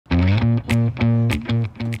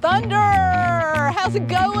how's it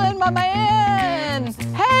going, my man?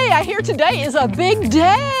 Hey, I hear today is a big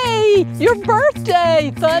day. Your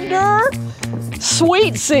birthday, Thunder.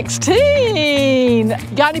 Sweet 16.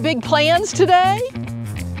 Got any big plans today?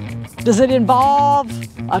 Does it involve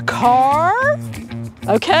a car?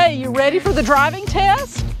 Okay, you ready for the driving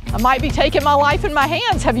test? I might be taking my life in my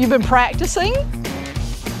hands. Have you been practicing?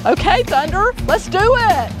 Okay, Thunder, let's do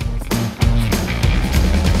it.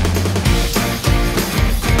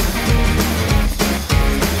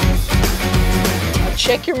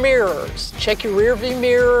 Check your mirrors. Check your rear view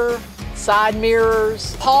mirror, side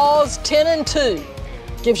mirrors. Pause 10 and 2.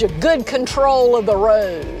 Gives you good control of the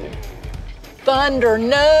road. Thunder,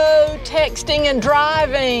 no texting and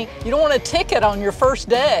driving. You don't want a ticket on your first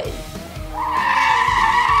day.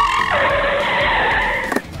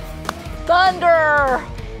 Thunder,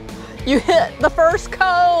 you hit the first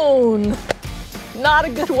cone. Not a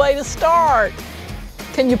good way to start.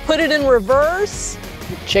 Can you put it in reverse?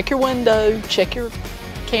 Check your window, check your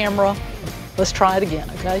camera. Let's try it again,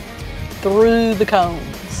 okay? Through the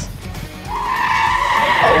cones.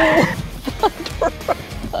 Oh,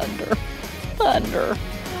 Thunder, Thunder, Thunder.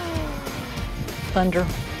 Thunder,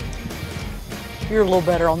 you're a little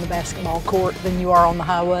better on the basketball court than you are on the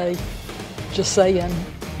highway. Just saying.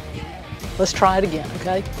 Let's try it again,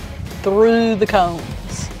 okay? Through the cones.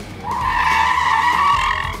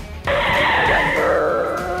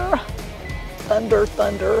 Thunder, Thunder,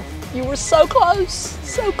 Thunder. You were so close,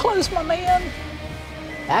 my man.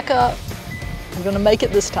 Back up. We're gonna make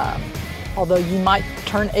it this time, although you might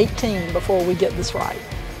turn 18 before we get this right.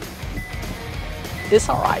 It's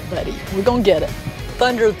all right, buddy. We're gonna get it.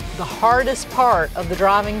 Thunder, the hardest part of the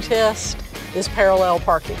driving test is parallel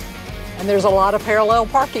parking. And there's a lot of parallel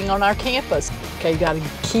parking on our campus. Okay, you gotta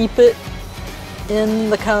keep it in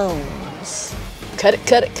the cones. Cut it,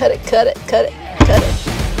 cut it, cut it, cut it, cut it, cut it.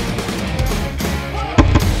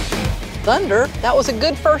 Thunder, that was a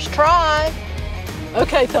good first try.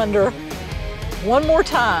 Okay, Thunder, one more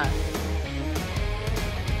time.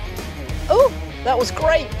 Oh, that was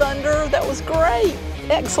great, Thunder, that was great.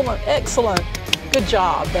 Excellent, excellent. Good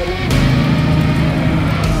job, buddy.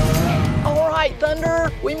 All right,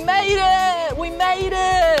 Thunder, we made it, we made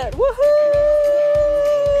it. Woohoo,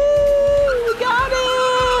 we got it.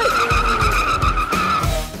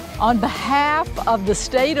 On behalf of the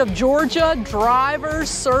state of Georgia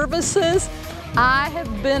Drivers Services, I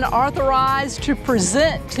have been authorized to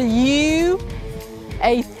present to you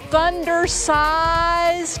a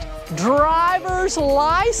Thunder-sized driver's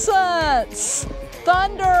license.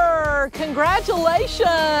 Thunder,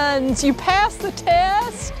 congratulations, you passed the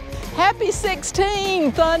test. Happy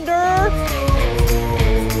 16, Thunder.